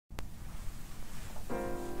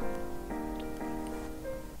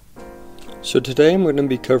So today I'm going to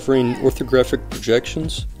be covering orthographic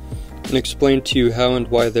projections and explain to you how and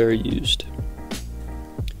why they are used.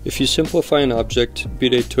 If you simplify an object, be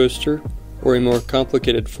it a toaster or a more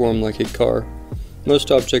complicated form like a car, most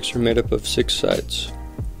objects are made up of 6 sides.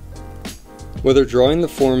 Whether drawing the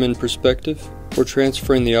form in perspective or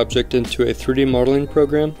transferring the object into a 3D modeling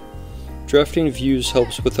program, drafting views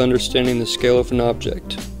helps with understanding the scale of an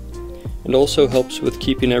object, and also helps with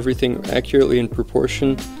keeping everything accurately in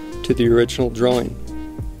proportion to the original drawing.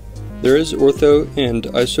 There is ortho and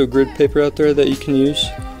iso grid paper out there that you can use,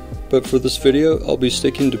 but for this video I'll be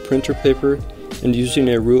sticking to printer paper and using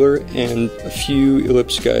a ruler and a few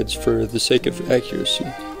ellipse guides for the sake of accuracy.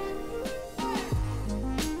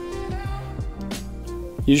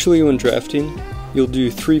 Usually when drafting, you'll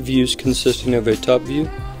do 3 views consisting of a top view,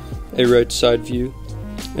 a right side view,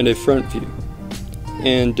 and a front view.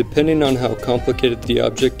 And depending on how complicated the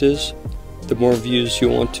object is, the more views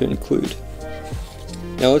you'll want to include.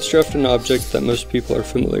 Now let's draft an object that most people are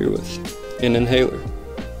familiar with, an inhaler.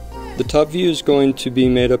 The top view is going to be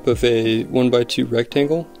made up of a 1x2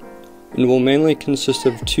 rectangle and will mainly consist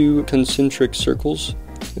of 2 concentric circles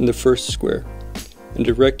in the first square and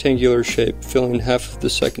a rectangular shape filling half of the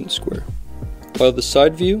second square, while the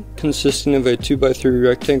side view, consisting of a 2x3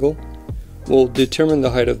 rectangle, will determine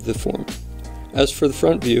the height of the form. As for the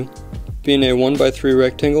front view, being a 1x3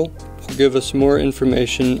 rectangle, will give us more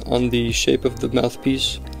information on the shape of the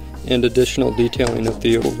mouthpiece and additional detailing of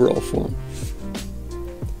the overall form.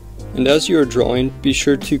 And as you are drawing, be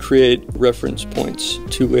sure to create reference points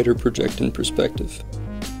to later project in perspective.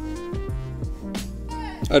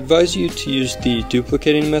 I advise you to use the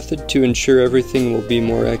duplicating method to ensure everything will be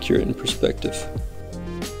more accurate in perspective.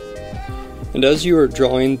 And as you are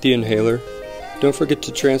drawing the inhaler, don't forget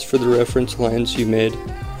to transfer the reference lines you made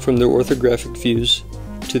from the orthographic views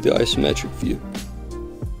to the isometric view.